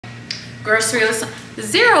grocery list.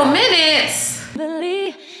 0 minutes.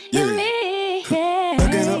 Believe in me, yeah.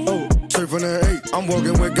 Straight from the 8, I'm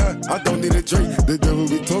walking with God, I don't need a drink. The devil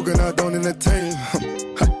be talking, I don't entertain.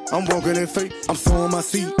 I'm walking in faith, I'm sowing my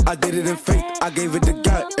seed, I did it in faith. I gave it to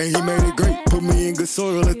God, and he made it great. Put me in good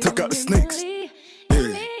soil and took out the snakes.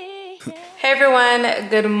 Hey everyone,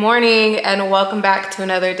 good morning and welcome back to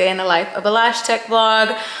another day in the life of a lash tech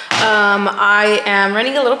vlog. I am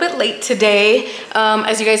running a little bit late today.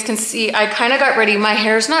 As you guys can see, I kind of got ready. My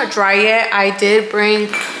hair's not dry yet. I did bring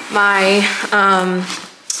my,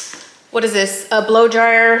 what is this? A blow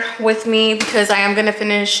dryer with me because I am gonna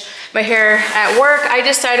finish my hair at work. I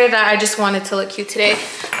decided that I just wanted to look cute today.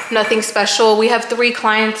 Nothing special. We have 3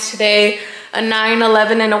 clients today. A 9,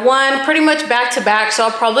 11, and a 1, pretty much back to back. So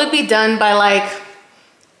I'll probably be done by like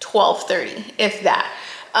 12:30, if that.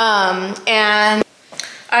 And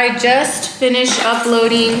I just finished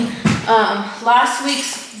uploading last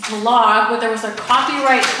week's vlog, but there was a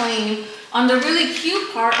copyright claim on the really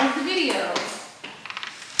cute part of the video.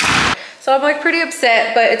 So I'm like pretty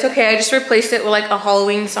upset, but it's okay. I just replaced it with like a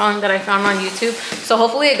Halloween song that I found on YouTube. So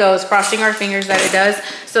hopefully it goes, crossing our fingers that it does,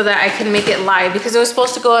 so that I can make it live because it was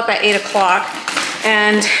supposed to go up at 8 o'clock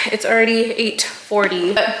and it's already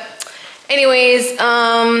 8:40. But anyways,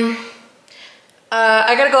 I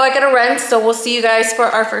gotta go, I gotta run. So we'll see you guys for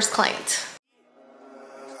our first client.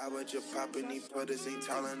 Just popping these brothers ain't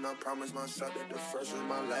telling. I promise myself that the first was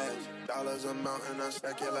my last. Dollars a mountain, I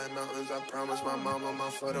stack it like mountains. I promise my mama my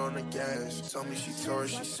foot on the gas. Told me she tore,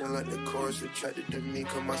 she sing like the chorus. Attracted to me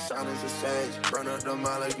cause my sound is a sage. Run up the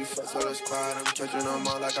mile like we fuck so let's quiet. I'm catching them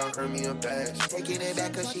all like I earned me a badge. Taking it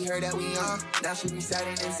back cause she heard that we on. Now she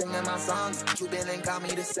reciting and singing my songs. Cuban and got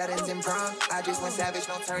me the settings in prom. I just went savage,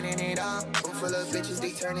 no turning it on. Room full of bitches,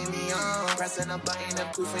 they turning me on. Pressing a button, the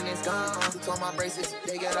proof and it's gone. Who told my braces,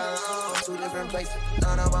 they get along. 2 different places,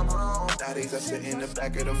 none of them home. Nowadays I sit in the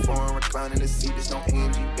back of the phone, reclining the seat, there's no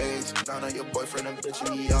AMG days. Down on your boyfriend, I'm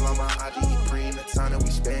bitching, he all on my IG, he praying the time that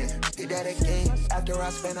we spend. Did that again, after I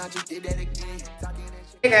spent, I just did that again.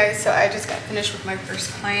 Hey guys, so I just got finished with my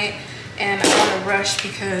first client and I want to rush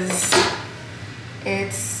because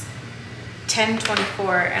it's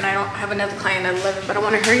 10:24 and I don't have another client at 11, but I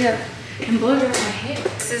want to hurry up and blow dry my hair.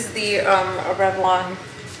 This is the Revlon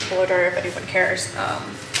blow dryer if anyone cares.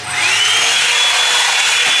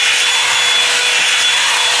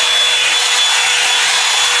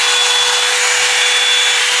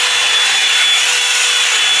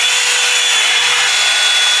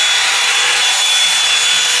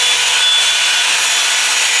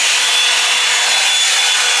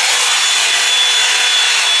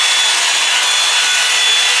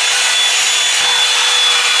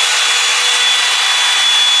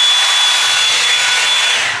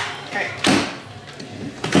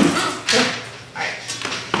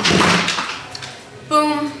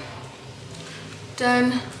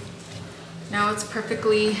 Done. Now it's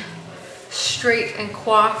perfectly straight and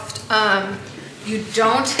coiffed. You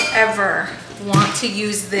don't ever want to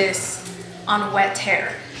use this on wet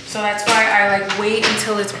hair. So that's why I like wait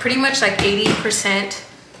until it's pretty much like 80%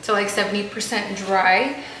 to like 70%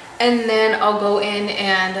 dry. And then I'll go in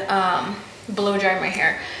and blow dry my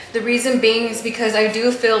hair. The reason being is because I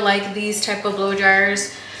do feel like these type of blow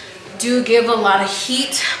dryers do give a lot of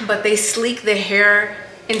heat, but they sleek the hair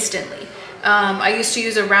instantly. I used to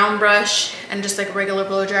use a round brush and just like a regular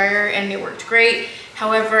blow dryer and it worked great.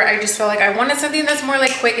 However, I just felt like I wanted something that's more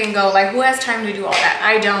like quick and go. Like who has time to do all that?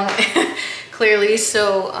 I don't, clearly.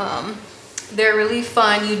 So they're really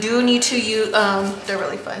fun. You do need to use, they're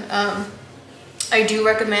really fun. I do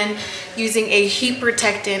recommend using a heat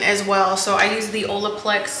protectant as well. So I use the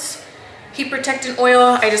Olaplex heat protectant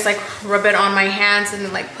oil. I just like rub it on my hands and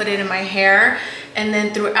then like put it in my hair. And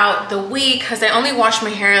then throughout the week, because I only wash my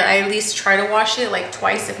hair, I at least try to wash it like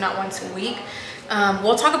twice, if not once a week.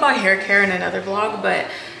 We'll talk about hair care in another vlog, but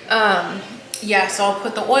yeah, so I'll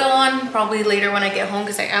put the oil on probably later when I get home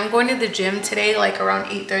because I am going to the gym today, like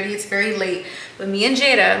around 8:30. It's very late, but me and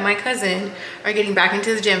Jada, my cousin, are getting back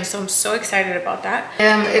into the gym, so I'm so excited about that.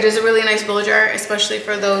 It is a really nice blow dryer, especially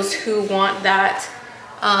for those who want that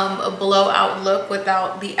a blowout look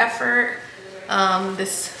without the effort.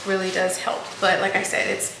 This really does help, but like I said,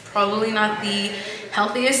 it's probably not the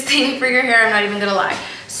healthiest thing for your hair, I'm not even gonna lie.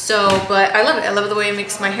 So, but I love it. I love the way it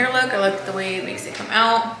makes my hair look. I like the way it makes it come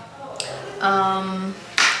out.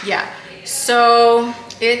 Yeah, so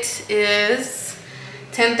it is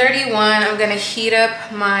 10:31. I'm gonna heat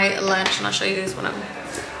up my lunch and I'll show you guys what I'm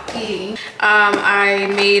eating. I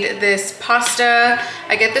made this pasta.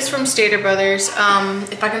 I get this from Stater Brothers.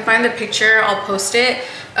 If I can find the picture, I'll post it.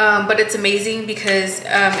 But it's amazing because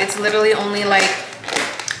it's literally only like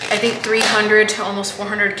I think 300 to almost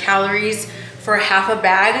 400 calories for half a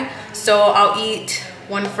bag. So I'll eat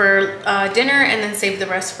one for dinner and then save the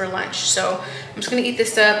rest for lunch. So I'm just gonna eat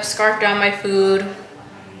this up, scarf down my food,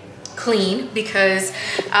 clean, because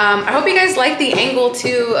I hope you guys like the angle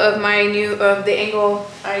too of my the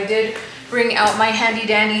angle. I did bring out my handy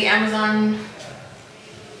dandy Amazon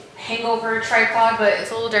hangover tripod, but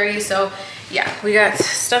it's a little dirty. So yeah, we got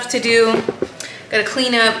stuff to do, gotta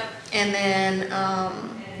clean up, and then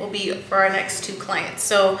will be for our next 2 clients.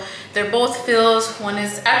 So they're both fills. One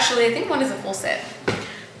is actually, I think one is a full set.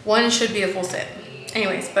 One should be a full set.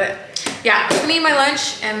 Anyways, but yeah, I'm gonna eat my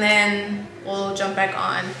lunch and then we'll jump back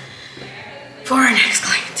on for our next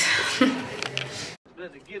client.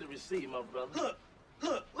 Better get a receipt, my brother.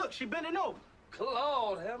 Look, she bending over.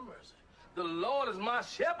 Lord have mercy. The Lord is my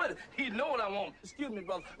shepherd. He know what I want. Excuse me,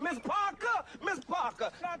 brother. Miss Parker.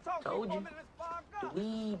 Told you.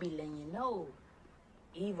 We be letting you know.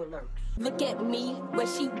 Evil lurks. Look at me, where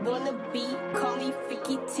she wanna be. Call me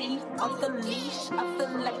Vicky T. Off the leash, I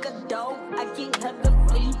feel like a dog. I get hella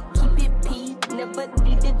free. Keep it P. Never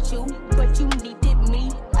needed you, but you needed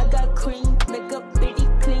me. I got cream, make up pretty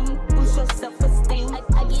clean. Boost your self-esteem.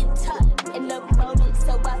 I get tucked in the morning,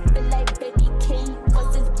 so I feel like baby king.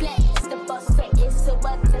 Cause it's black, step off sweating, so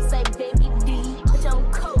I dress like baby D. Bitch,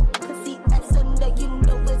 I'm cold, pussy ass under, you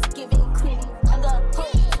know it's giving cream. I got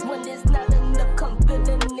hope, when it's not enough, come build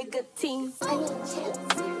a nigga team. I need chips,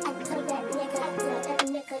 I told that nigga,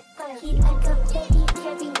 he like a baby,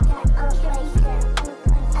 carry that on right here.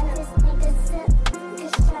 I know this nigga sip,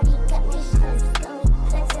 cause shawty got me shoes going.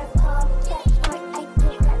 Let's have all that, or I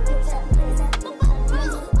get that bitch up, lizard.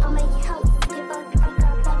 Money on my house, give a fuck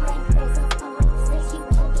about my face. Says you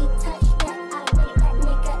can't be touched, that I like that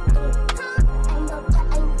nigga in. I know that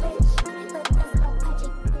I'm rich, but that's my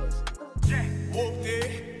project, bitch. Whooped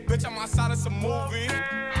it, bitch, I'm outside of some movie.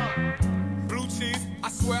 Blue cheese, I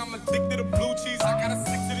swear I'm addicted to blue cheese. I gotta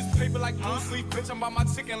stick to this paper like blue sleep. Bitch, I'm by my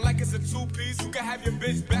chicken like it's a 2-piece. You can have your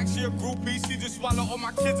bitch back, she a groupie. She just swallow all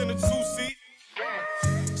my kids in a 2-seat.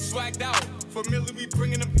 Swagged out, familiar, we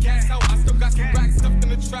bringing them gas out. I still got some racks stuffed in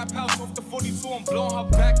the trap house. Off the 42, I'm blowing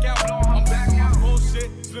her back out. I'm back on my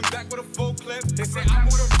bullshit, spin back with a full clip. They say I'm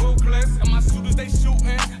with a vocalist, and my shooters they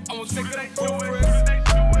shooting. I won't take it up full Chris.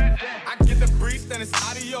 I get the breeze, then it's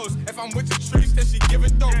adios. If I'm with your trees, then she give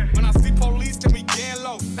it though. When I see police, then we gang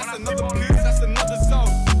low. That's another piece, that's another soul.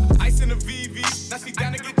 Ice in the VV, now she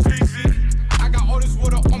down to get treachy. I got all this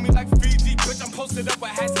water on me like Fiji. Bitch, I'm posted up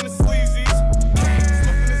with hats and the sleazies.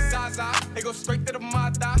 Smoking the Zaza, they go straight to the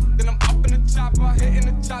Mata. Then I'm up in the chopper, hitting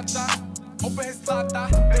the cha-cha. Open his tata,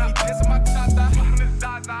 then he dancing my cha-cha. Smoking the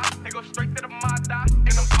Zaza, they go straight to the Mata.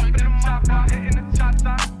 Then I'm up in the chopper, hitting the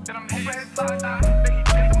cha-cha. Then I'm open his tata, then he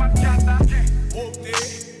dancing my cha-cha. Whooped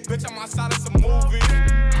it, bitch, I'm outside of some movie.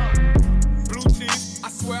 Blue cheese, I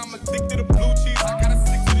swear I'm addicted to blue cheese. I gotta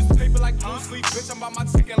stick to this paper like blue sleep. Bitch, I'm by my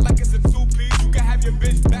chicken like it's a 2-piece. You can have your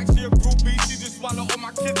bitch back, she a groupie. She just swallow all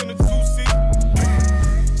my kids in a 2-seat.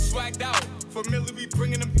 Swagged out, familiar, we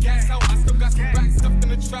bringing them gas out. I still got some racks stuffed in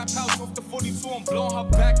the trap house. Off the 42, I'm blowing her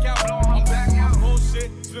back out. I'm back on my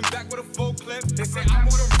bullshit, spin back with a full clip. They say I'm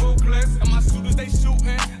with a vocalist, and my shooters they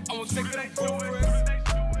shooting. I won't take it up full Chris.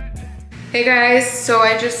 Hey guys, so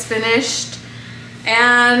I just finished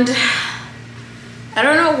and I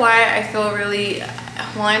don't know why I feel really,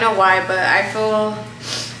 well I know why, but I feel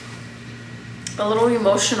a little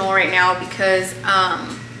emotional right now because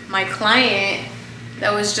my client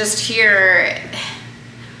that was just here,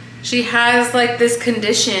 she has like this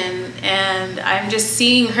condition and I'm just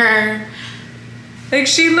seeing her, like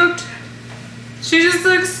she just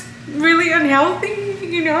looks really unhealthy,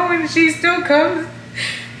 you know, and she still comes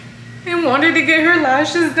and wanted to get her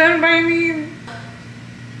lashes done by me.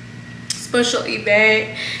 Especially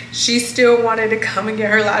Bay, she still wanted to come and get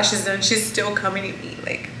her lashes done. She's still coming to me.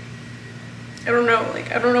 Like, I don't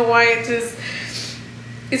know why.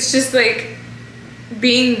 It's just like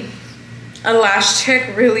being a lash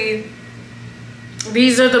tech, really,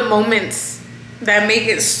 these are the moments that make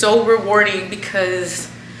it so rewarding because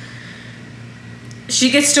she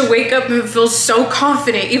gets to wake up and feel so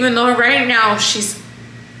confident, even though right now she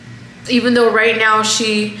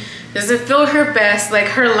doesn't feel her best. Like,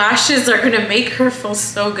 her lashes are gonna make her feel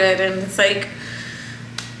so good. And it's like,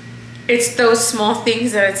 it's those small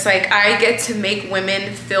things that it's like I get to make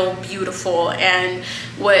women feel beautiful. And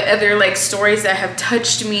what other like stories that have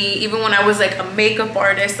touched me, even when I was like a makeup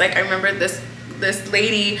artist, like I remember this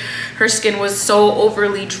lady, her skin was so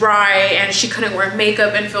overly dry and she couldn't wear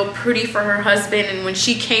makeup and feel pretty for her husband, and when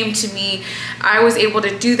she came to me, I was able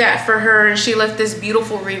to do that for her, and she left this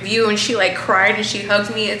beautiful review and she like cried and she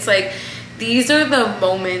hugged me. It's like these are the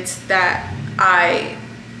moments that I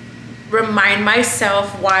remind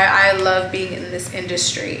myself why I love being in this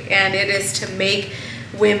industry. And it is to make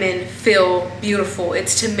women feel beautiful.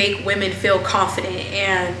 It's to make women feel confident.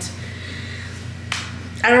 And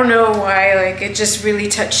I don't know why, like, it just really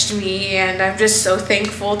touched me, and I'm just so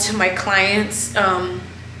thankful to my clients.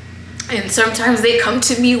 And sometimes they come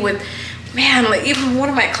to me with, man, like even one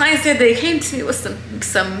of my clients said they came to me with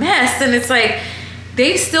some mess, and it's like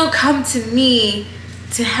they still come to me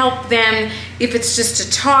to help them, if it's just to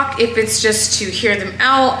talk, if it's just to hear them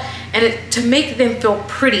out, and to make them feel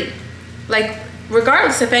pretty. Like,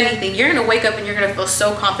 regardless of anything, you're gonna wake up and you're gonna feel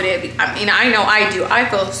so confident. I mean, I know I do. I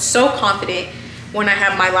feel so confident when I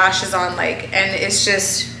have my lashes on, like, and it's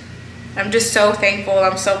just, I'm just so thankful.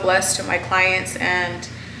 I'm so blessed to my clients, and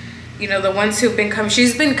you know, the ones who've been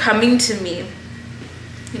she's been coming to me,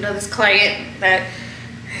 you know, this client that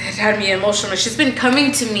had me emotional, she's been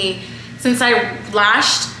coming to me since I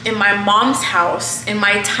lashed in my mom's house in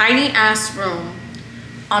my tiny ass room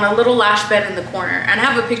on a little lash bed in the corner. And I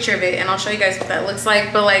have a picture of it, and I'll show you guys what that looks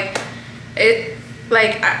like. But like,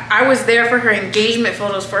 I was there for her engagement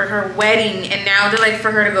photos, for her wedding, and now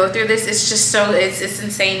for her to go through this, it's just so, it's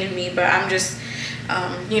insane to me. But I'm just,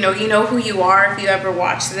 you know who you are if you ever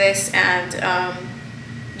watch this, and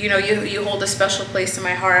you know, you hold a special place in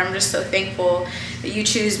my heart. I'm just so thankful that you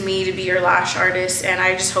choose me to be your lash artist, and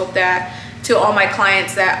I just hope that to all my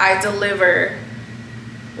clients that I deliver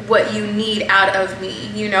what you need out of me,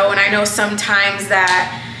 you know. And I know sometimes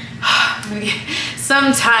that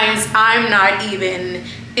sometimes I'm not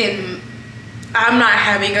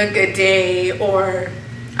having a good day, or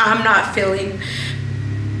I'm not feeling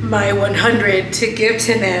my 100 to give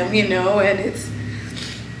to them, you know. And it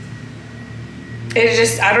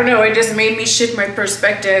just, I don't know, it just made me shift my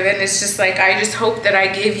perspective. And it's just like, I just hope that I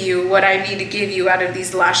give you what I need to give you out of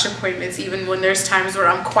these lash appointments, even when there's times where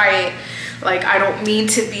I'm quiet, like I don't mean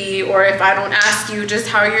to be, or if I don't ask you just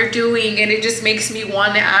how you're doing, and it just makes me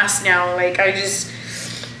want to ask now. Like, I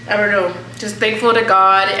don't know, just thankful to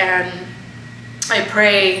God. And I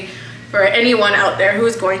pray for anyone out there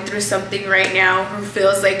who's going through something right now, who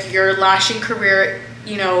feels like your lashing career,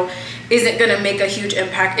 you know, isn't gonna make a huge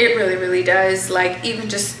impact. It really, really does. Like, even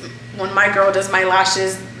just when my girl does my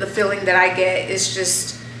lashes, the feeling that I get is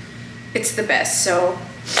just, it's the best. So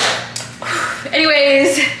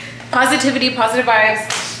anyways, positivity, positive vibes.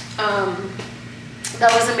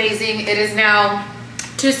 That was amazing. It is now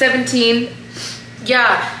 2:17.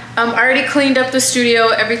 Yeah, I already cleaned up the studio.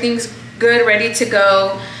 Everything's good, ready to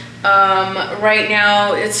go. Right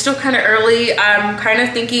now it's still kind of early. I'm kind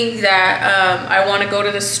of thinking that I want to go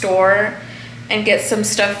to the store and get some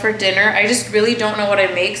stuff for dinner. I just really don't know what I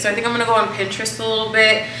make, so I think I'm gonna go on Pinterest a little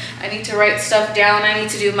bit. I need to write stuff down. I need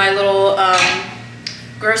to do my little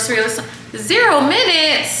grocery list. 0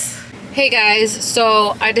 minutes. Hey guys,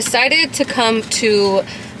 so I decided to come to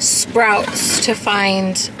Sprouts to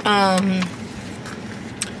find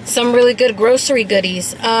some really good grocery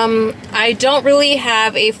goodies. I don't really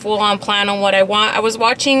have a full-on plan on what I want. I was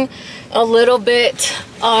watching a little bit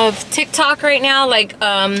of TikTok right now, like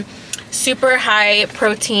super high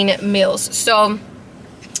protein meals. So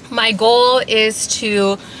my goal is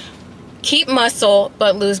to keep muscle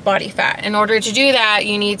but lose body fat. In order to do that,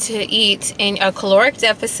 you need to eat in a caloric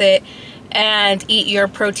deficit and eat your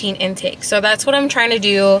protein intake. So that's what I'm trying to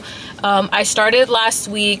do. I started last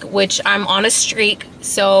week, which I'm on a streak,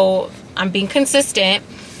 so I'm being consistent,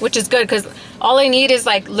 which is good, because all I need is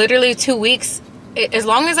like literally 2 weeks. As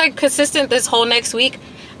long as I'm consistent this whole next week,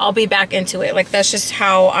 I'll be back into it. Like, that's just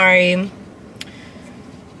how I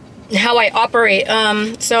operate.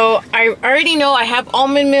 So I already know I have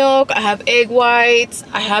almond milk, I have egg whites,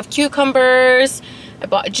 I have cucumbers, I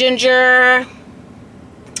bought ginger,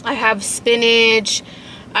 I have spinach.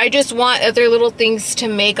 I just want other little things to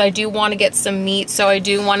make. I do want to get some meat, so I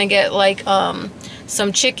do want to get like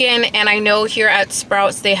some chicken. And I know here at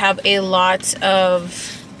Sprouts they have a lot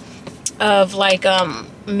of like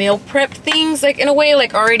meal prep things, like in a way,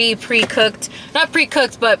 like already pre-cooked, not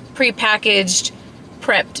pre-cooked, but pre-packaged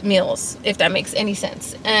prepped meals, if that makes any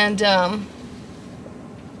sense. And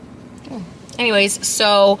anyways,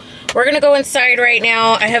 so we're gonna go inside right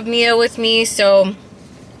now. I have Mia with me, so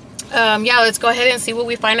yeah, let's go ahead and see what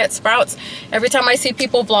we find at Sprouts. Every time I see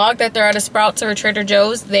people vlog that they're at a Sprouts or a Trader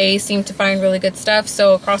Joe's, they seem to find really good stuff.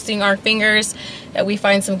 So crossing our fingers that we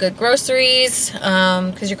find some good groceries,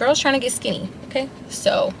 because your girl's trying to get skinny. Okay,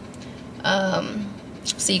 so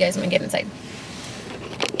see you guys when we get inside.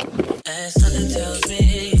 Something tells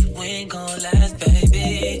me we ain't gonna last,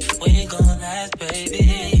 baby. We ain't gonna last,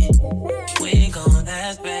 baby. We ain't gonna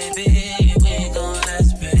last, baby. We ain't gonna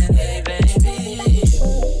last, baby.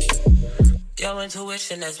 your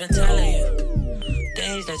intuition has been telling you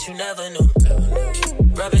things that you never knew.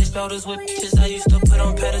 Rubbing shoulders with bitches I used to put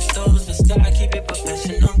on pedestals, but still I keep it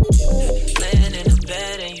professional. Laying in the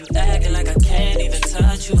bed and you acting like I can't even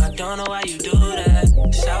touch you. I don't know why you do that.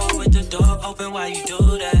 Shower with the door open while you do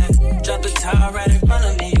that. Drop the towel right in front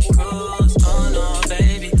of me, you cruise. Oh no,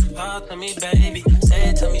 baby, talk to me, baby. Say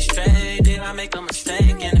it to me straight. Did I make a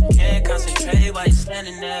mistake? And I can't concentrate while you're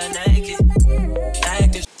standing there naked.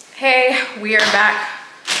 Hey, we are back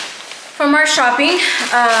from our shopping.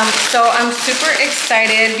 So I'm super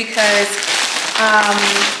excited because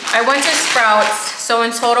I went to Sprouts. So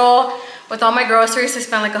in total, with all my groceries, I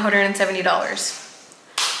spent like $170.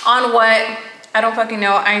 On what? I don't fucking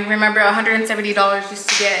know. I remember $170 just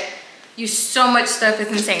to get you so much stuff.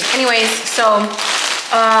 It's insane. Anyways, so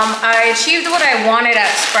I achieved what I wanted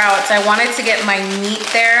at Sprouts. I wanted to get my meat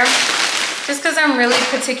there. Just because I'm really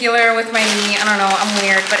particular with my meat. I don't know, I'm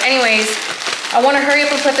weird. But anyways, I want to hurry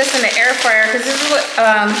up and put this in the air fryer because this is what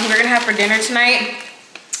we're going to have for dinner tonight.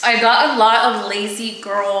 I got a lot of lazy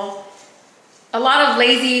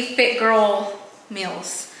fit girl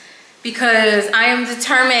meals because I am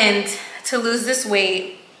determined to lose this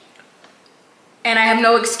weight. And I have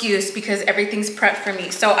no excuse because everything's prepped for me.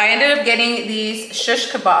 So I ended up getting these shish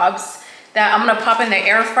kebabs that I'm going to pop in the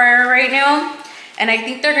air fryer right now. And I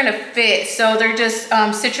think they're gonna fit. So they're just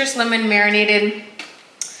citrus lemon marinated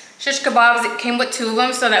shish kebabs. It came with 2 of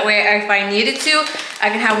them, so that way if I needed to, I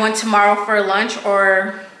can have one tomorrow for lunch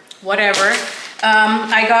or whatever.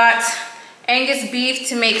 I got Angus beef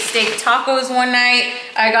to make steak tacos one night.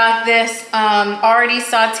 I got this already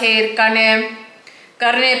sauteed carne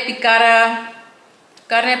picada.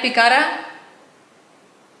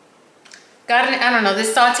 I don't know,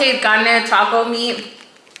 this sauteed carne taco meat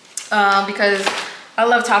because I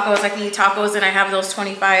love tacos. I can eat tacos and I have those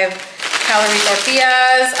 25-calorie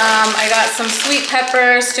tortillas. I got some sweet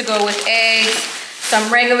peppers to go with eggs,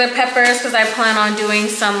 some regular peppers because I plan on doing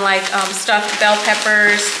some like stuffed bell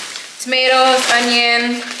peppers, tomatoes,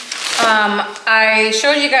 onion. I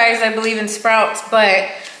showed you guys, I believe, in Sprouts, but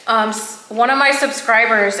one of my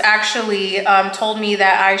subscribers actually told me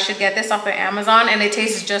that I should get this off of Amazon, and it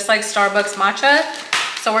tastes just like Starbucks matcha.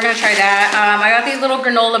 So we're gonna try that. I got these little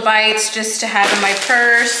granola bites just to have in my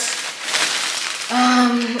purse.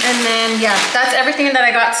 And then yeah, that's everything that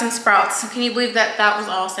I got from Sprouts. Can you believe that that was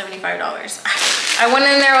all $75? I went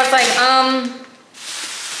in there, I was like, I'm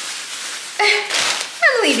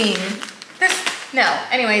leaving. No,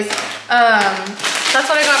 anyways, that's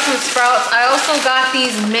what I got from Sprouts. I also got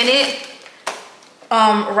these minute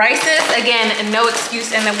rices. Again, no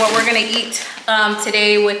excuse. And then what we're gonna eat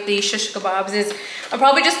today with the shish kebabs is I'm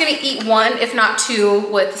probably just gonna eat 1, if not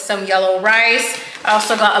 2, with some yellow rice. I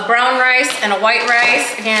also got a brown rice and a white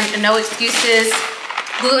rice. Again, no excuses.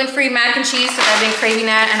 Gluten-free mac and cheese, because I've been craving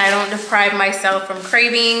that and I don't deprive myself from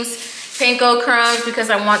cravings. Panko crumbs because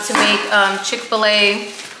I want to make Chick-fil-A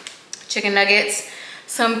chicken nuggets.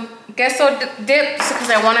 Some queso dips because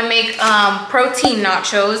I want to make protein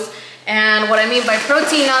nachos. And what I mean by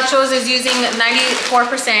protein nachos is using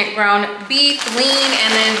 94% ground beef, lean,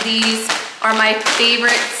 and then these are my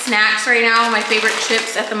favorite snacks right now, my favorite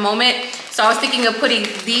chips at the moment. So I was thinking of putting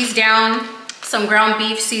these down, some ground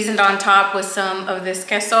beef seasoned on top with some of this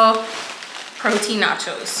queso, protein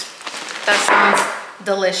nachos. That sounds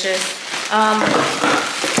delicious.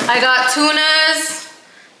 I got tunas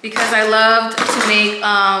because I loved to make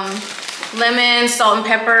lemon, salt and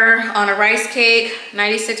pepper on a rice cake,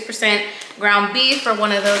 96% ground beef for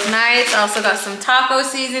one of those nights. I also got some taco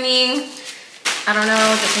seasoning. I don't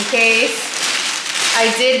know, just in case. I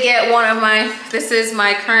did get one of my, this is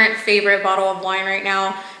my current favorite bottle of wine right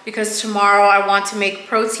now because tomorrow I want to make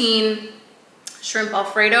protein shrimp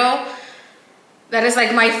Alfredo. That is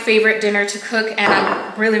like my favorite dinner to cook and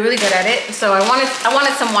I'm really, really good at it. So I wanted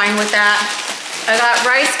some wine with that. I got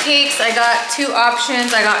rice cakes, I got 2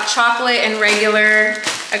 options. I got chocolate and regular.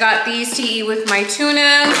 I got these to eat with my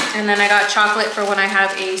tuna, and then I got chocolate for when I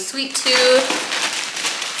have a sweet tooth.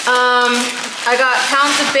 I got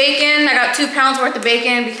pounds of bacon. I got 2 pounds worth of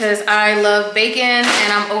bacon because I love bacon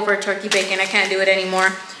and I'm over turkey bacon. I can't do it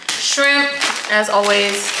anymore. Shrimp, as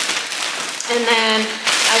always. And then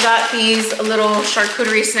I got these little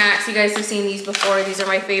charcuterie snacks. You guys have seen these before. These are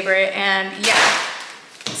my favorite, and yeah.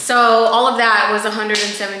 So all of that was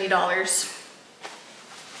 $170.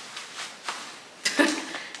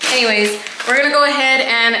 Anyways, we're gonna go ahead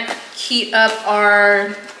and heat up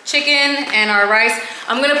our chicken and our rice.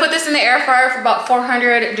 I'm gonna put this in the air fryer for about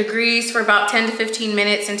 400 degrees for about 10 to 15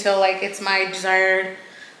 minutes until like it's my desired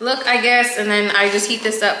look, I guess. And then I just heat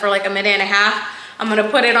this up for like a minute and a half. I'm gonna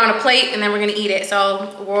put it on a plate and then we're gonna eat it.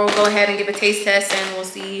 So we'll go ahead and give a taste test and we'll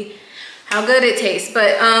see how good it tastes.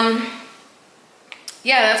 But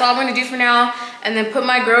yeah, that's all I'm gonna do for now. And then put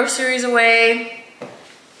my groceries away,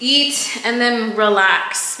 eat, and then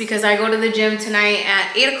relax because I go to the gym tonight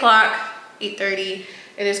at 8 o'clock, 8:30.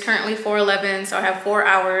 It is currently 4:11, so I have 4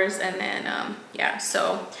 hours. And then yeah,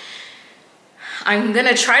 so I'm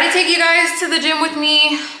gonna try to take you guys to the gym with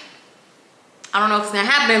me. I don't know if it's gonna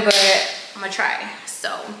happen, but I'm gonna try.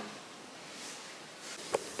 So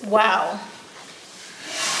wow,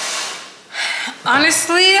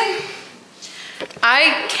 honestly,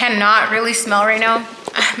 I cannot really smell right now.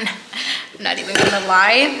 I'm not even gonna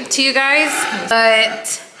lie to you guys,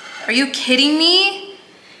 but are you kidding me?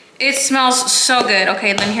 It smells so good.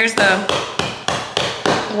 Okay, then here's the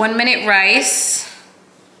 1 minute rice.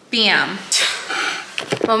 Bam.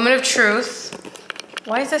 Moment of truth.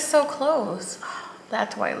 Why is this so close?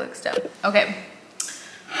 That's why it looks dumb. Okay.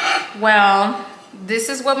 Well, this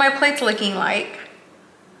is what my plate's looking like.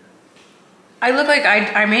 I look like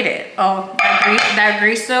I made it. Oh, that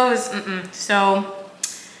grease though is So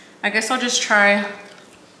I guess I'll just try.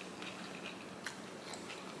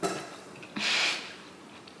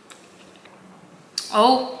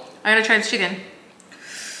 Oh, I gotta try the chicken.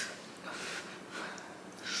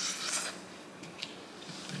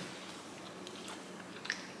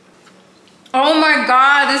 Oh my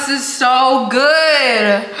God, this is so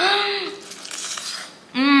good.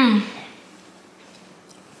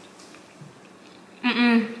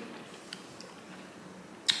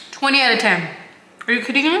 20 out of 10. Are you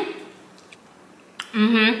kidding me?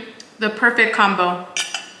 The perfect combo.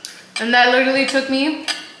 And that literally took me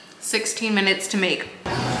 16 minutes to make.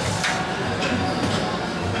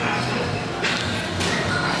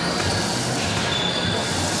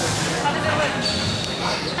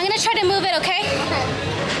 I'm gonna try to move it, okay?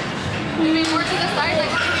 You mean more to the side,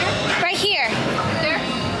 like here? Right here. There?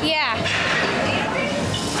 Yeah.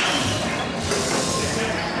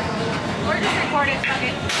 Or just record it, fuck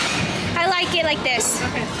it. I like it like this.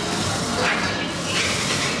 Okay.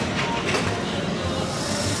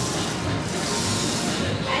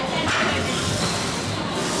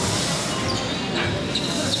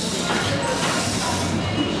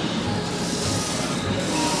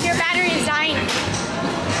 Your battery is dying.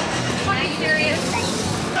 Are you serious?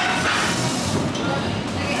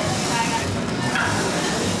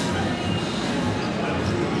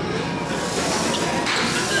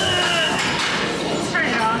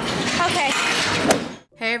 Okay.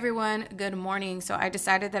 Hey everyone, good morning. So I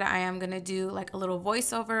decided that I am gonna do like a little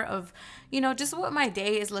voiceover of, you know, just what my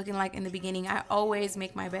day is looking like in the beginning. I always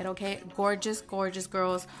make my bed, okay? Gorgeous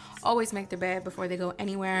girls always make their bed before they go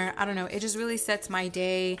anywhere. I don't know, it just really sets my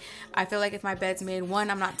day. I feel like if my bed's made,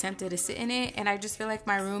 one, I'm not tempted to sit in it, and I just feel like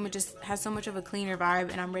my room, it just has so much of a cleaner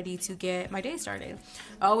vibe, and I'm ready to get my day started.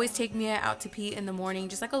 I always take Mia out to pee in the morning,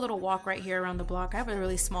 just like a little walk right here around the block. I have a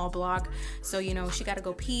really small block, so you know, she gotta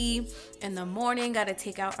go pee in the morning, gotta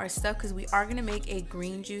take out our stuff because we are gonna make a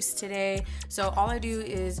green juice today. So all I do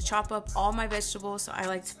is chop up all my vegetables. So I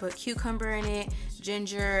like to put cucumber in it,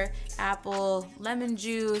 ginger, apple, lemon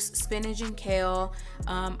juice, spinach, and kale.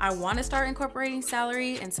 I want to start incorporating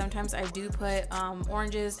celery, and sometimes I do put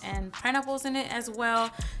oranges and pineapples in it as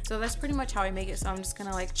well. So that's pretty much how I make it. So I'm just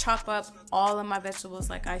gonna like chop up all of my vegetables.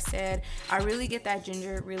 Like I said, I really get that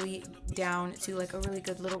ginger really down to like a really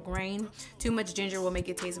good little grain. Too much ginger will make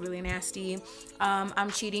it taste really nasty.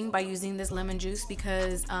 I'm cheating by using this lemon juice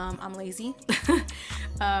because I'm lazy.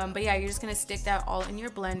 But yeah, you're just gonna stick that all in your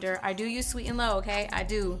blender. I do use sweet and low, okay? I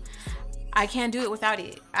do. I can't do it without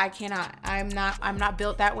it. I cannot. I'm not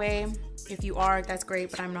built that way. If you are, that's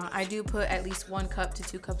great, but I'm not. I do put at least 1 cup to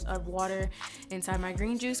 2 cups of water inside my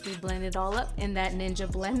green juice. We blend it all up in that Ninja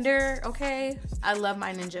blender, okay? I love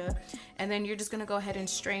my Ninja. And then you're just gonna go ahead and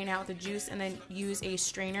strain out the juice and then use a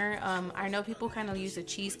strainer. I know people kind of use a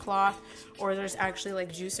cheesecloth, or there's actually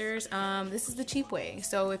like juicers. This is the cheap way.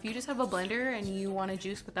 So if you just have a blender and you want to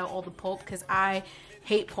juice without all the pulp, because I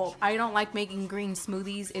hate pulp. I don't like making green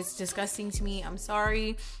smoothies. It's disgusting to me. I'm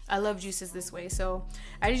sorry. I love juices this way. So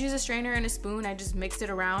I just use a strainer and a spoon. I just mix it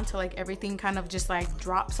around till like everything kind of just like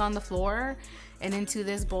drops on the floor and into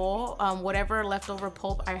this bowl. Whatever leftover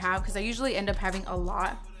pulp I have, because I usually end up having a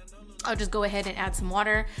lot. I'll just go ahead and add some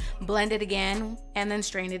water, blend it again, and then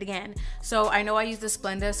strain it again. So I know I use the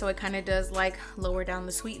Splenda, so it kind of does like lower down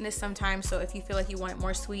the sweetness sometimes. So if you feel like you want it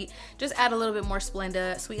more sweet, just add a little bit more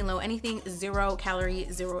Splenda. Sweet and low, anything 0 calorie,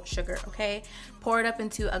 0 sugar, okay? Pour it up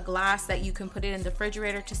into a glass that you can put it in the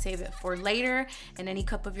refrigerator to save it for later. In any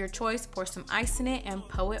cup of your choice, pour some ice in it and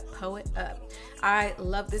pour it up. I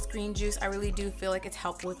love this green juice. I really do feel like it's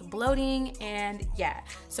helpful with bloating, and yeah.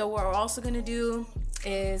 So what we're also gonna do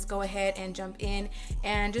is go ahead and jump in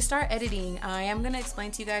and just start editing. I am gonna explain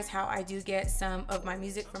to you guys how I do get some of my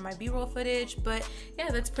music from my B-roll footage, but yeah,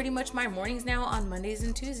 that's pretty much my mornings now on Mondays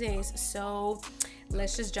and Tuesdays. So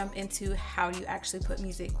let's just jump into how you actually put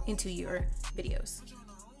music into your videos.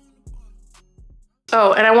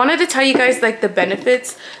 Oh, and I wanted to tell you guys like the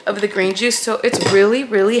benefits of the green juice. So it's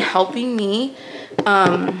really helping me.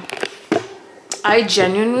 I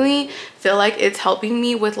genuinely feel like it's helping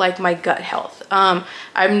me with like my gut health.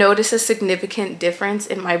 I've noticed a significant difference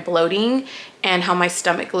in my bloating and how my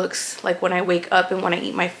stomach looks like when I wake up and when I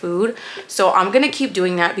eat my food. So I'm gonna keep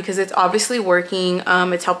doing that because it's obviously working.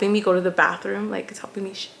 It's helping me go to the bathroom, like it's helping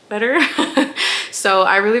me better. So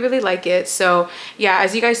I really like it. So yeah,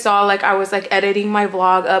 as you guys saw, like I was like editing my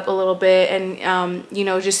vlog up a little bit and you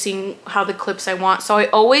know, just seeing how the clips I want. So I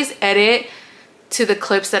always edit to the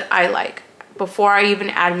clips that I like before I even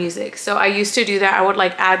add music. So I used to do that. I would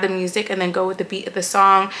like add the music and then go with the beat of the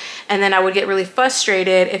song, and then I would get really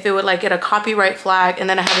frustrated if it would like get a copyright flag and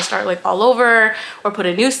then I had to start like all over or put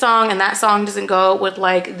a new song and that song doesn't go with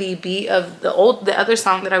like the beat of the other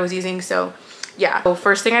song that I was using. So yeah, so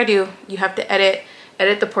first thing I do, you have to edit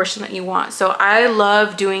the portion that you want. So I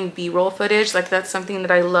love doing B-roll footage. Like that's something that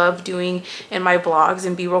I love doing in my vlogs,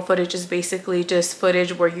 and B-roll footage is basically just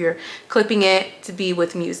footage where you're clipping it to be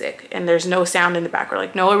with music and there's no sound in the background,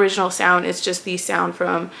 like no original sound. It's just the sound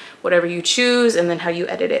from whatever you choose and then how you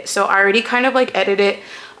edit it. So I already kind of like edited it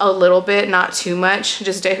a little bit, not too much,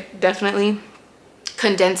 just definitely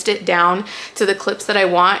condensed it down to the clips that I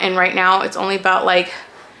want. And right now it's only about like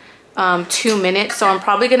 2 minutes, so I'm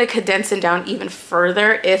probably gonna condense it down even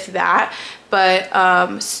further, if that. But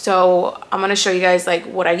so I'm gonna show you guys like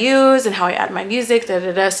what I use and how I add my music, So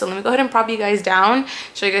let me go ahead and prop you guys down,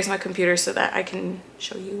 show you guys my computer so that I can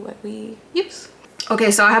show you what we use. Okay,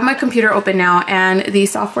 so I have my computer open now, and the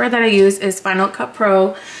software that I use is Final Cut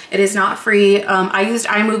Pro. It is not free. I used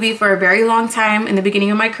iMovie for a very long time in the beginning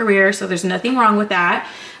of my career, so there's nothing wrong with that.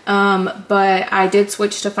 But I did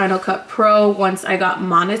switch to Final Cut Pro once I got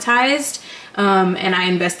monetized, and I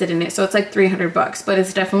invested in it. So it's like 300 bucks, but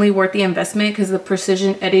it's definitely worth the investment because the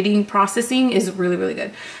precision editing processing is really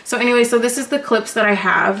good. So anyway, so this is the clips that I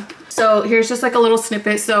have. So here's just like a little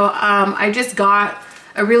snippet. So I just got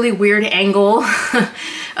a really weird angle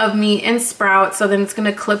of me in Sprout. So then it's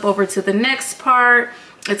gonna clip over to the next part.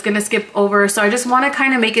 It's gonna skip over. So I just want to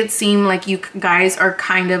kind of make it seem like you guys are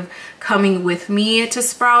kind of coming with me to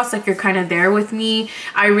Sprouts, like you're kind of there with me.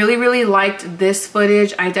 I really liked this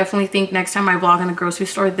footage. I definitely think next time I vlog in a grocery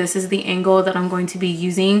store, this is the angle that I'm going to be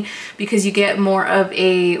using, because you get more of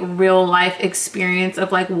a real life experience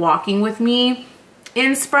of like walking with me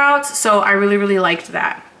in Sprouts. So I really liked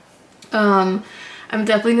that. I'm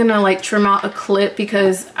definitely gonna like trim out a clip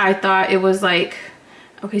because I thought it was like,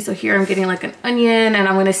 okay, so here I'm getting like an onion, and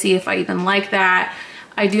I'm gonna see if I even like that.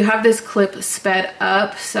 I do have this clip sped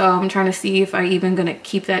up, so I'm trying to see if I even gonna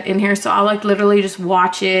keep that in here. So I'll like literally just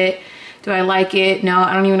watch it. Do I like it? No,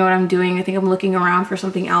 I don't even know what I'm doing. I think I'm looking around for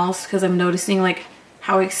something else because I'm noticing like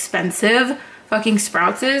how expensive fucking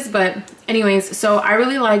Sprouts is. But anyways, so I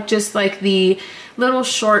really like just like the little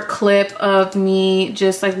short clip of me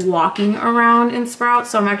just like walking around in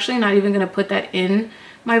Sprouts. So I'm actually not even gonna put that in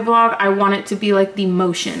my vlog. I want it to be like the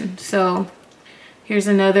motion. So here's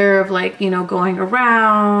another of like, you know, going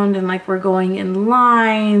around and like we're going in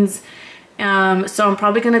lines. So I'm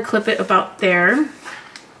probably gonna clip it about there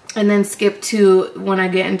and then skip to when I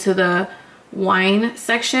get into the wine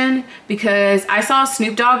section, because I saw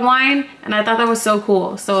Snoop Dogg wine and I thought that was so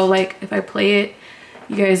cool. So like if I play it,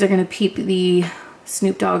 you guys are gonna peep the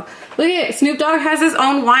Snoop Dogg. Look at it, Snoop Dogg has his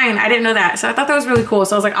own wine. I didn't know that, so I thought that was really cool.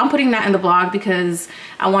 So I was like, I'm putting that in the vlog because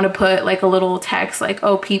I want to put like a little text like,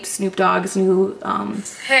 oh peep, Snoop Dogg's new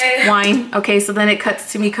wine. Okay, so then it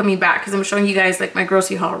cuts to me coming back because I'm showing you guys like my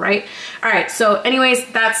grocery haul, right? All right, so anyways,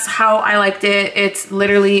 that's how I liked it. It's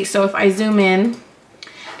literally, so if I zoom in,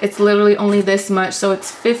 it's literally only this much. So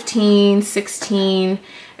it's 15, 16,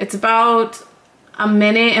 it's about a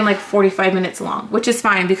minute and like 45 minutes long, which is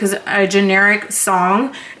fine because a generic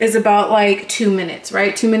song is about like 2 minutes,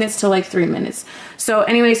 right? 2 minutes to like 3 minutes. So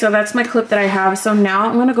anyway, so that's my clip that I have. So now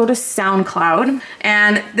I'm gonna go to SoundCloud,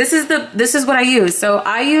 and this is what I use. So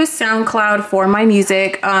I use SoundCloud for my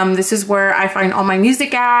music. This is where I find all my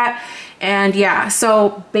music at. And yeah,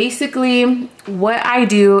 so basically what I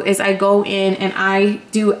do is I go in and I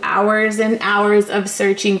do hours and hours of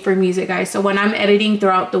searching for music, guys. So when I'm editing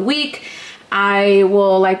throughout the week, I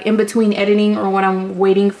will, like in between editing or when I'm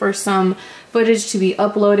waiting for some footage to be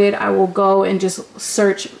uploaded, I will go and just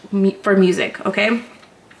search for music, okay?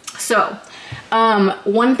 So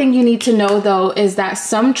one thing you need to know though is that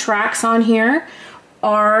some tracks on here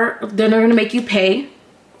they're gonna make you pay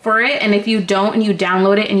for it, and if you don't and you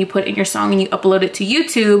download it and you put in your song and you upload it to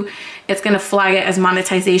YouTube, it's gonna flag it as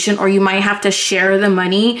monetization, or you might have to share the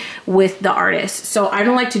money with the artist. So I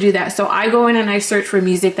don't like to do that. So I go in and I search for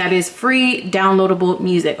music that is free downloadable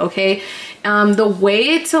music, okay? The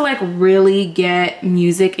way to like really get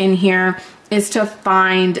music in here is to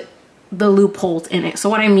find the loopholes in it. So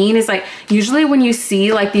what I mean is, like, usually when you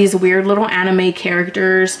see like these weird little anime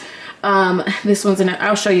characters, this one's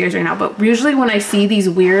I'll show you guys right now, but usually when I see these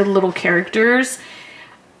weird little characters,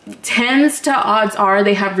 odds are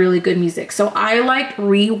they have really good music. So I like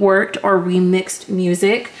reworked or remixed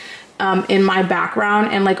music in my background,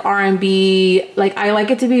 and like R&B, like I like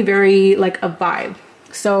it to be very like a vibe.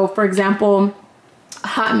 So for example,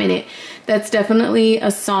 Hot Minute, that's definitely a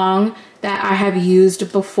song that I have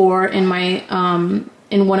used before in my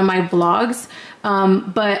in one of my vlogs.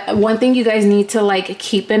 But one thing you guys need to like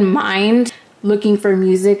keep in mind looking for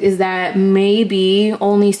music is that maybe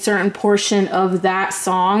only certain portion of that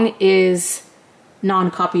song is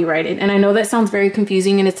non-copyrighted. And I know that sounds very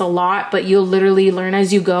confusing and it's a lot, but you'll literally learn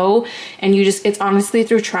as you go, and it's honestly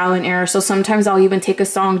through trial and error. So sometimes I'll even take a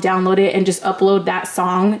song, download it, and just upload that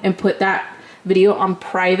song and put that video on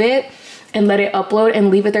private and let it upload and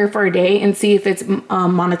leave it there for a day and see if it's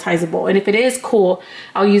monetizable. And if it is, cool,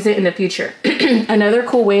 I'll use it in the future. Another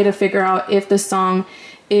cool way to figure out if the song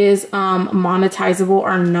is monetizable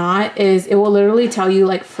or not is it will literally tell you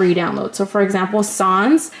like free download. So for example,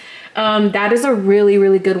 Sans, that is a really,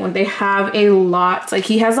 really good one. They have a lot, like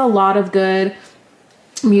he has a lot of good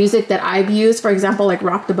music that I've used, for example, like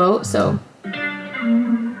Rock the Boat. So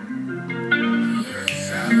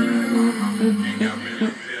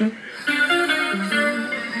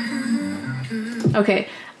okay,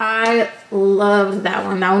 I loved that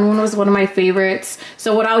one. That one was one of my favorites.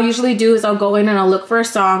 So what I'll usually do is I'll go in and I'll look for a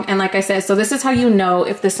song, and like I said, so this is how you know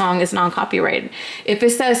if the song is non-copyrighted. If it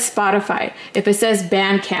says Spotify, if it says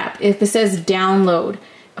Bandcamp, if it says download,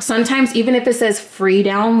 sometimes even if it says free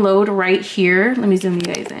download right here, let me zoom you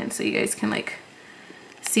guys in so you guys can like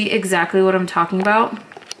see exactly what I'm talking about.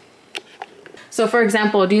 So for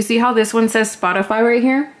example, do you see how this one says Spotify right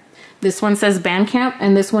here? This one says Bandcamp,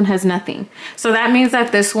 and this one has nothing. So that means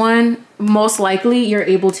that this one, most likely you're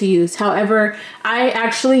able to use. However, I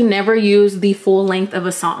actually never use the full length of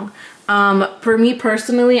a song. For me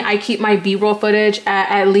personally, I keep my B-roll footage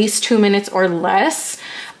at least 2 minutes or less.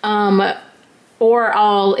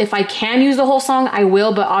 Or if I can use the whole song, I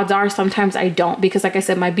will, but odds are sometimes I don't, because like I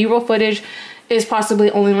said, my B-roll footage is possibly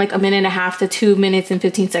only like 1.5 minutes to 2 minutes and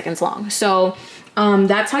 15 seconds long. So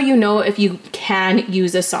that's how you know if you can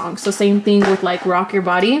use a song. So same thing with like Rock Your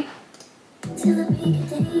Body.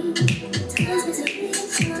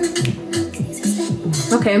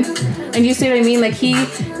 Okay, and you see what I mean? Like he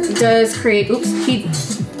does create,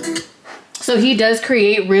 so he does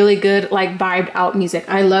create really good like vibed out music.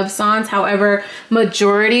 I love Sans. However,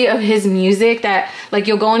 majority of his music that like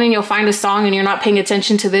you'll go in and you'll find a song and you're not paying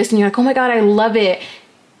attention to this and you're like, oh my God, I love it.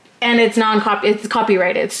 And it's it's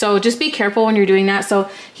copyrighted. So just be careful when you're doing that. So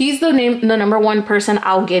he's the number one person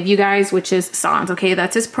I'll give you guys, which is Sans. Okay,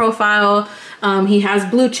 that's his profile. He has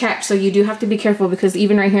blue check, so you do have to be careful because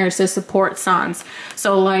even right here it says support Sans.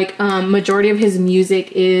 So like majority of his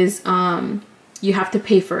music is you have to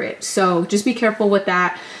pay for it. So just be careful with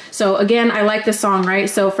that. So again, I like the song, right?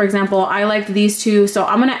 So for example, I liked these two, so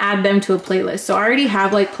I'm gonna add them to a playlist. So I already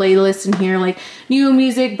have like playlists in here, like new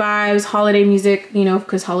music, vibes, holiday music, you know,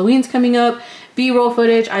 because Halloween's coming up. B-roll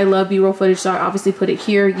footage, I love B-roll footage, so I obviously put it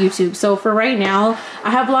here. YouTube. So for right now, I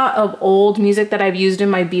have a lot of old music that I've used in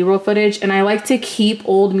my B-roll footage, and I like to keep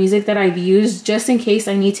old music that I've used just in case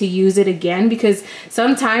I need to use it again, because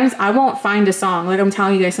sometimes I won't find a song. Like I'm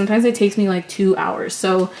telling you guys, sometimes it takes me like 2 hours.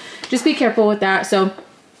 So just be careful with that. So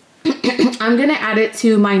I'm gonna add it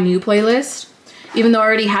to my new playlist, even though I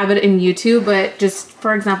already have it in YouTube, but just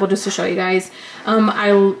for example, just to show you guys,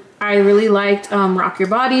 I really liked Rock Your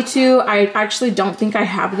Body too. I actually don't think I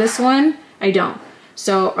have this one. I don't.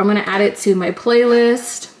 So I'm gonna add it to my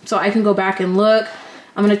playlist so I can go back and look.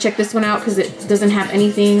 I'm gonna check this one out because it doesn't have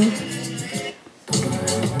anything.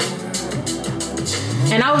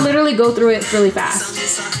 And I'll literally go through it really fast.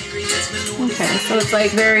 Okay, so it's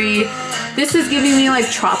like very, this is giving me like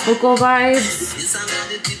tropical vibes.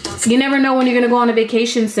 You never know when you're gonna go on a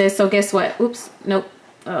vacation, sis. So guess what? Oops, nope.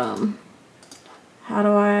 How do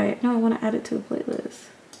I, no, I wanna add it to a playlist.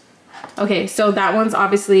 Okay, so that one's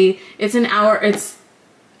obviously, it's an hour and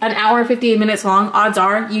 58 minutes long. Odds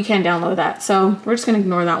are you can download that. So we're just gonna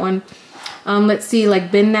ignore that one. Let's see,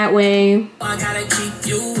 like Been That Way. I gotta keep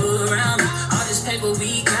you around. All this paper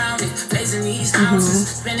we counted, placing these houses,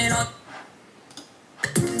 spending on.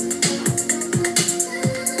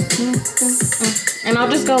 And I'll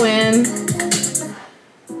just go in.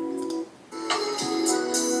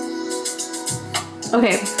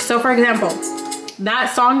 Okay, so for example,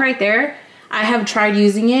 that song right there, I have tried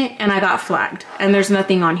using it and I got flagged and there's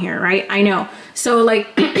nothing on here, right? I know. So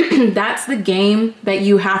like, that's the game that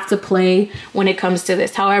you have to play when it comes to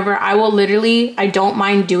this. However, I will literally, I don't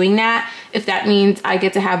mind doing that if that means I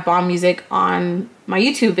get to have bomb music on my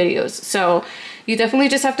YouTube videos. So you definitely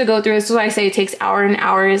just have to go through. This is why I say it takes hours and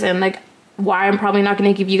hours, and like why I'm probably not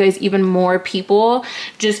going to give you guys even more people,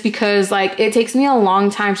 just because like it takes me a long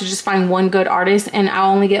time to just find one good artist and I'll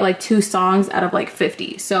only get like 2 songs out of like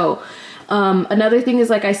 50. So another thing is,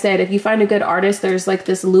 like I said, if you find a good artist, there's like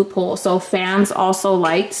this loophole. So fans also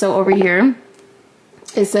liked. So over here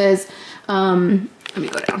it says, let me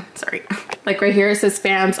go down, sorry. Like right here it says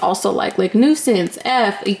fans also like Nuisance,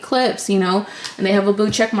 F, Eclipse, you know, and they have a blue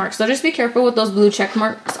check mark. So just be careful with those blue check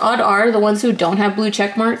marks. Odd are the ones who don't have blue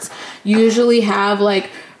check marks usually have like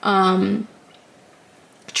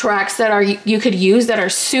tracks that are you could use that are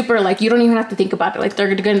super, like you don't even have to think about it. Like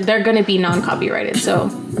they're gonna be non-copyrighted. So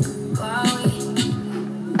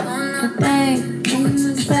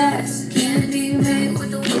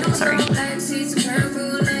sorry.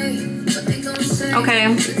 Okay,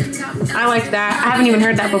 I like that. I haven't even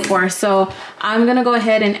heard that before, so I'm gonna go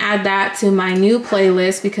ahead and add that to my new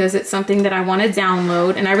playlist because it's something that I want to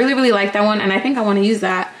download, and I really like that one, and I think I want to use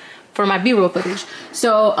that for my B-roll footage.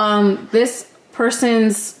 So this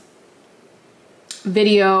person's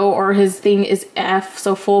video or his thing is F,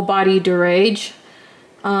 so Full Body Durage,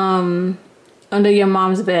 Under Your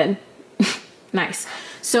Mom's Bed. Nice.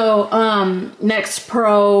 So next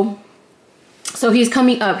Pro. So he's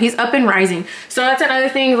coming up, he's up and rising. So that's another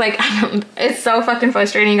thing, like, it's so fucking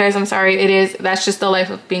frustrating, guys. I'm sorry, it is. That's just the life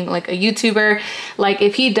of being like a YouTuber. Like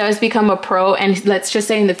if he does become a pro and let's just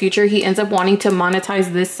say in the future he ends up wanting to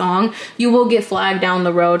monetize this song, you will get flagged down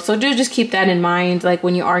the road. So just keep that in mind, like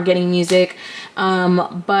when you are getting music.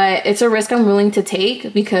 But it's a risk I'm willing to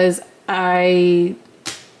take because I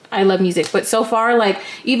love music. But so far, like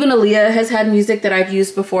even Aaliyah has had music that I've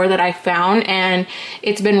used before that I found, and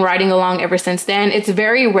it's been riding along ever since then. It's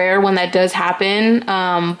very rare when that does happen,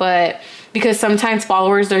 but because sometimes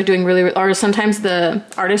followers are doing really, or sometimes the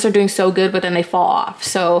artists are doing so good but then they fall off,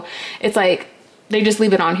 so it's like they just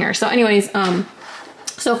leave it on here. So anyways,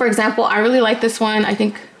 so for example, I really like this one. I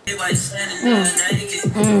think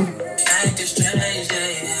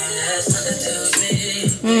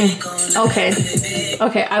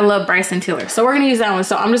Okay, I love Bryson Tiller, so we're gonna use that one.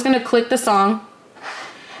 So I'm just gonna click the song,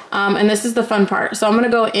 and this is the fun part. So I'm gonna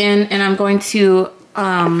go in and I'm going to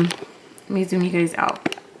let me zoom you guys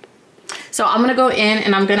out. So I'm gonna go in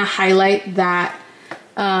and I'm gonna highlight that.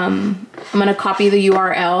 I'm gonna copy the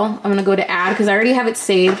URL. I'm gonna go to add because I already have it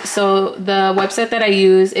saved. So the website that I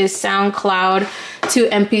use is SoundCloud to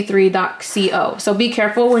mp3.co. So be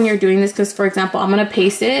careful when you're doing this because, for example, I'm gonna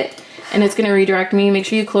paste it and it's gonna redirect me. Make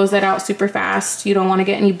sure you close that out super fast. You don't wanna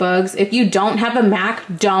get any bugs. If you don't have a Mac,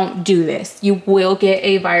 don't do this. You will get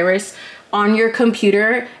a virus on your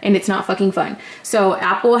computer and it's not fucking fun. So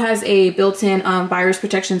Apple has a built-in virus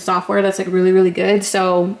protection software that's like really good.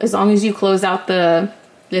 So as long as you close out the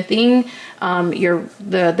thing,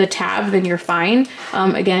 the tab, then you're fine.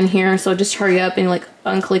 Again here, so just hurry up and like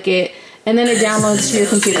unclick it and then it downloads to your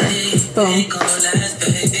computer. Boom.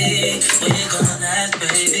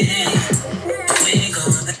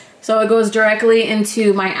 So it goes directly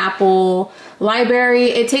into my Apple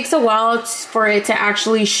library. It takes a while for it to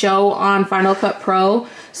actually show on Final Cut Pro.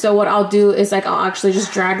 So what I'll do is like I'll actually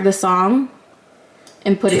just drag the song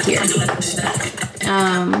and put it here.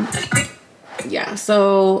 Yeah,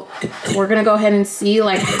 so we're gonna go ahead and see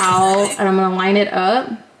like how, and I'm gonna line it up.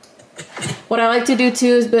 What I like to do too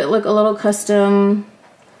is put like a little custom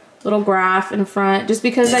little graph in front, just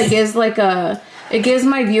because that gives like it gives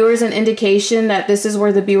my viewers an indication that this is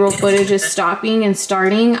where the B-roll footage is stopping and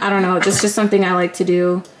starting. I don't know, it's just something I like to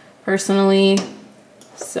do personally.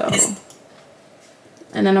 So,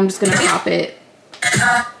 and then I'm just gonna pop it.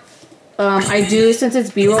 I do, since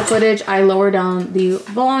it's B-roll footage, I lower down the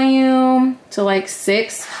volume to like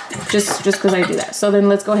 6, just because I do that. So then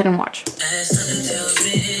let's go ahead and watch.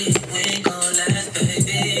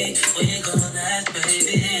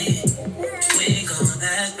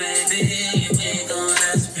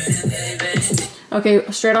 Okay,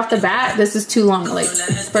 straight off the bat, this is too long. Like,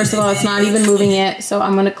 first of all, it's not even moving yet, so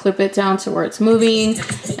I'm gonna clip it down to where it's moving,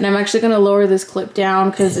 and I'm actually gonna lower this clip down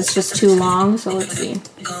because it's just too long. So let's see.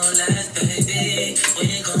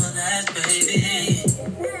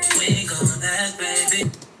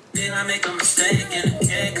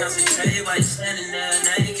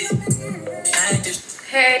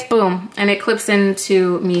 Hey, boom, and it clips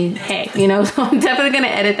into me, hey, you know. So I'm definitely gonna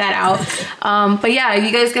edit that out, but yeah,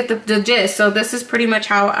 you guys get the gist. So this is pretty much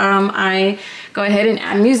how I go ahead and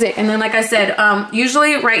add music. And then, like I said,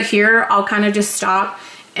 usually right here I'll kind of just stop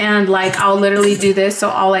and like I'll literally do this. So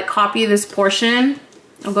I'll like copy this portion,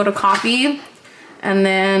 I'll go to copy, and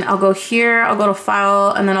then I'll go here, I'll go to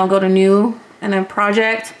file, and then I'll go to new, and then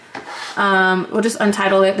project. We'll just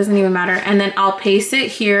untitle it, doesn't even matter, and then I'll paste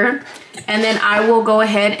it here, and then I will go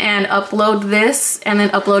ahead and upload this and then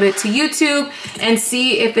upload it to YouTube and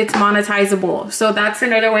see if it's monetizable. So that's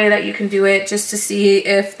another way that you can do it, just to see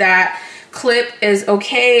if that clip is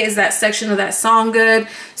okay, is that section of that song good.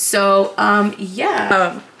 So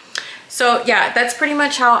yeah, so yeah, that's pretty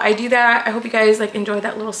much how I do that. I hope you guys like enjoyed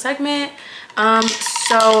that little segment.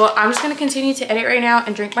 So I'm just gonna continue to edit right now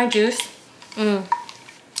and drink my juice.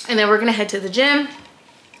 And then we're gonna head to the gym,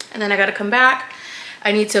 and then I gotta come back.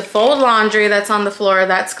 I need to fold laundry that's on the floor,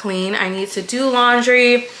 that's clean. I need to do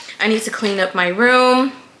laundry. I need to clean up my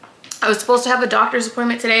room. I was supposed to have a doctor's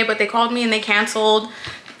appointment today, but they called me and they canceled.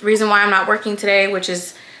 The reason why I'm not working today, which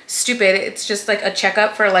is stupid. It's just like a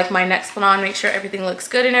checkup for like my next salon, make sure everything looks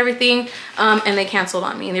good and everything. And they canceled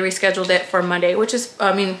on me and they rescheduled it for Monday, which is,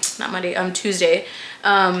 I mean, not Monday, Tuesday,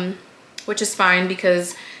 which is fine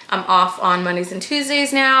because I'm off on Mondays and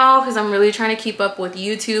Tuesdays now because I'm really trying to keep up with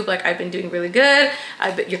YouTube. Like, I've been doing really good.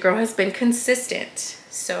 Your girl has been consistent.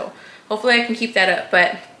 So hopefully I can keep that up.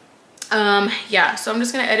 But yeah, so I'm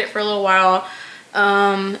just gonna edit for a little while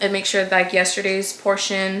and make sure that like yesterday's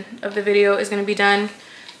portion of the video is gonna be done.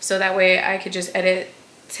 So that way I could just edit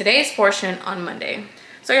today's portion on Monday.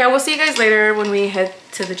 So yeah, we'll see you guys later when we head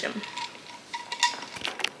to the gym.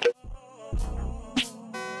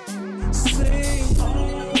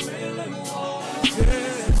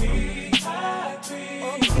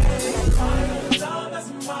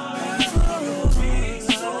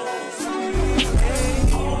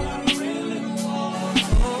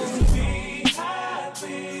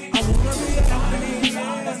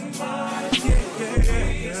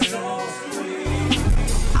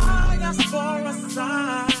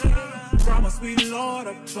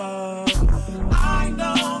 I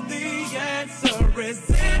know the answer is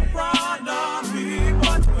in front of me,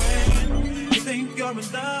 but when you think you're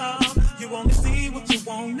in love, you only see what you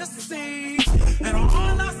want to see, and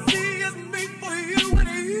all I see is me for you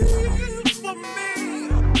and you for me.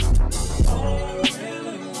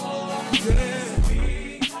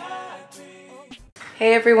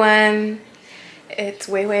 Hey everyone, it's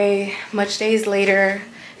way much days later.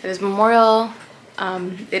 It is Memorial.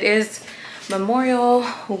 It is Memorial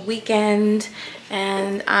weekend,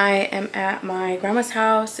 and I am at my grandma's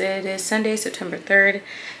house. It is Sunday, September 3rd.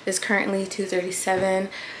 It's currently 2:37.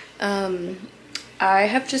 I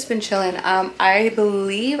have just been chilling. I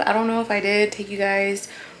believe, I don't know if I did take you guys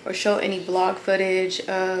or show any vlog footage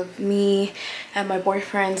of me and my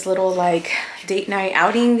boyfriend's little like date night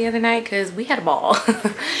outing the other night, because we had a ball.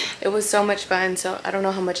 It was so much fun. So I don't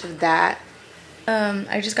know how much of that.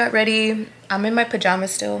 I just got ready. I'm in my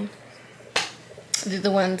pajamas still. These are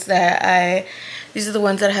the ones that I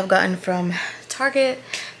have gotten from Target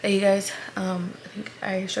that you guys, I think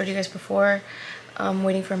I showed you guys before. I'm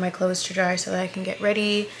waiting for my clothes to dry so that I can get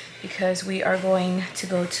ready, because we are going to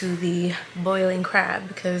go to the boiling crab,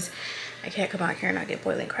 because I can't come out here and not get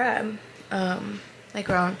boiling crab. Like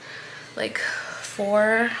around like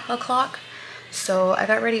 4 o'clock. So I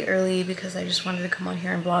got ready early because I just wanted to come on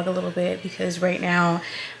here and vlog a little bit, because right now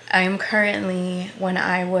I'm currently, when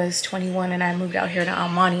I was 21 and I moved out here to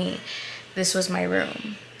Almani, this was my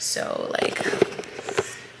room. So like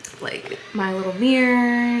my little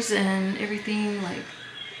mirrors and everything, like,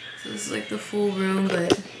 so this is like the full room.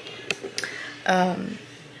 But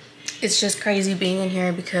it's just crazy being in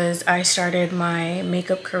here, because I started my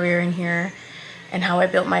makeup career in here, and how I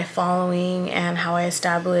built my following and how I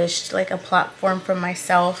established like a platform for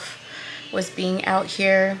myself was being out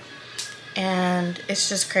here. and it's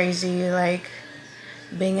just crazy, like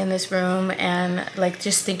being in this room and like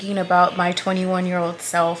just thinking about my 21-year-old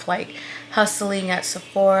self, like hustling at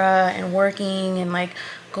Sephora and working and like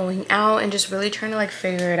going out and just really trying to like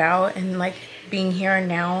figure it out, and like being here and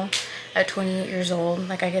now at 28 years old,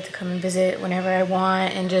 like I get to come and visit whenever I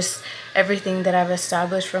want, and just everything that I've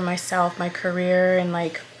established for myself, my career, and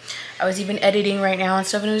like I was even editing right now and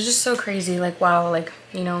stuff, and it was just so crazy. Like, wow, like,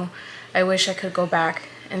 you know, I wish I could go back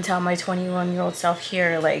and tell my 21-year-old self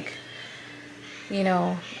here, like, you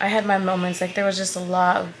know, I had my moments, like there was just a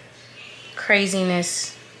lot of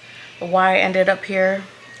craziness why I ended up here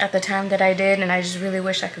at the time that I did, and I just really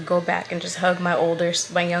wish I could go back and just hug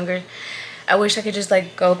I wish I could just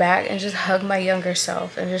like go back and just hug my younger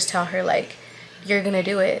self and just tell her, like, you're gonna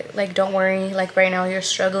do it, like don't worry, like right now you're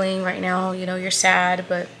struggling, right now, you know, you're sad,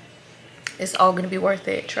 but it's all gonna be worth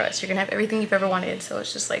it, trust, you're gonna have everything you've ever wanted. So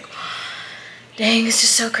it's just like, dang, it's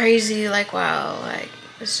just so crazy, like wow, like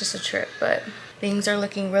it's just a trip. But things are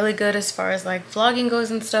looking really good as far as like vlogging goes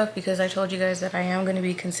and stuff, because I told you guys that I am going to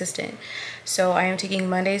be consistent. So I am taking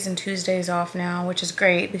Mondays and Tuesdays off now, which is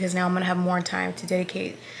great because now I'm going to have more time to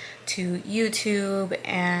dedicate to YouTube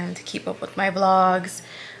and keep up with my vlogs.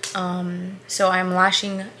 So I'm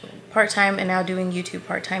lashing part-time and now doing YouTube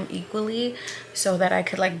part-time equally, so that I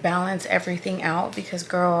could like balance everything out, because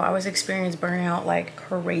girl, I was experiencing burnout like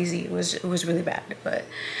crazy. It was really bad. But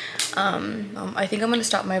I think I'm gonna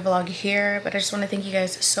stop my vlog here, but I just want to thank you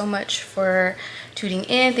guys so much for tuning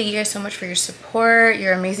in. Thank you guys so much for your support,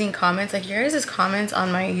 your amazing comments. Like your guys' comments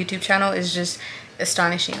on my YouTube channel is just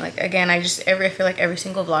astonishing. Like again, I feel like every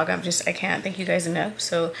single vlog I can't thank you guys enough.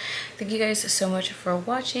 So thank you guys so much for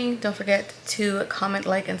watching. Don't forget to comment,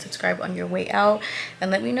 like, and subscribe on your way out,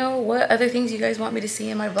 and let me know what other things you guys want me to see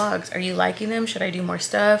in my vlogs. Are you liking them? Should I do more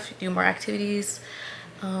stuff, do more activities?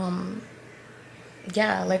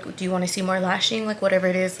 Yeah, like do you want to see more lashing? Like whatever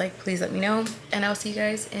it is, like please let me know, and I'll see you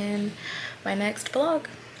guys in my next vlog.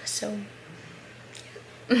 So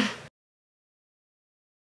yeah.